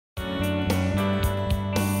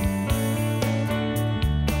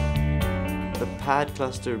pad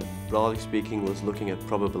cluster, broadly speaking, was looking at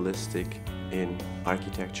probabilistic in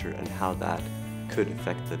architecture and how that could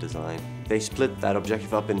affect the design. They split that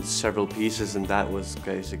objective up in several pieces, and that was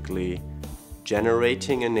basically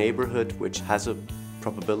generating a neighborhood which has a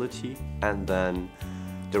probability and then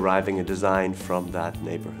deriving a design from that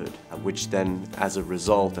neighborhood, which then as a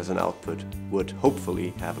result, as an output, would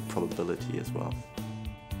hopefully have a probability as well.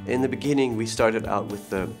 In the beginning we started out with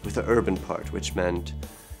the urban part, which meant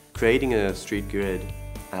creating a street grid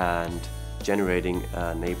and generating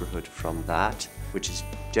a neighborhood from that, which is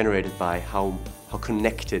generated by how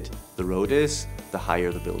connected the road is, the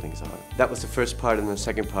higher the buildings are. That was the first part, and the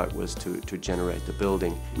second part was to generate the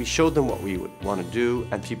building. We showed them what we would want to do,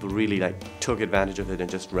 and people really took advantage of it and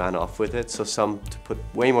just ran off with it. So some to put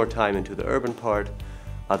way more time into the urban part,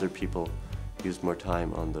 other people used more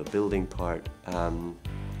time on the building part.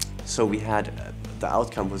 So we had, the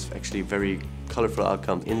outcome was actually a very colorful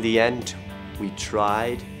outcome. In the end, we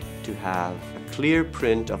tried to have a clear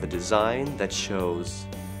print of a design that shows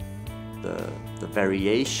the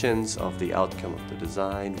variations of the outcome of the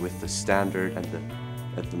design with the standard and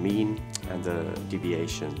the mean and the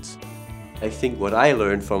deviations. I think what I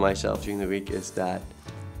learned for myself during the week is that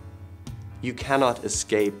you cannot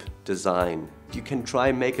escape design. You can try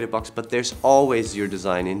and make it a box, but there's always your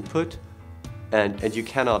design input, and you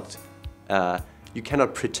cannot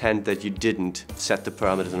pretend that you didn't set the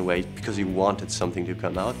parameters in a way because you wanted something to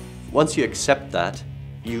come out. Once you accept that,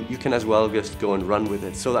 you can as well just go and run with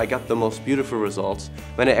it. So I got the most beautiful results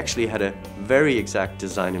when I actually had a very exact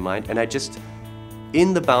design in mind, and I just,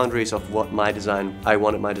 in the boundaries of what I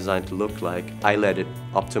wanted my design to look like, I let it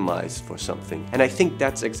optimize for something. And I think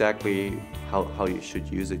that's exactly how you should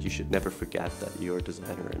use it. You should never forget that you're a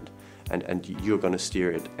designer and you're going to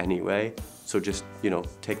steer it anyway. So just,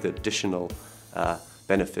 take the additional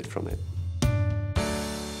benefit from it.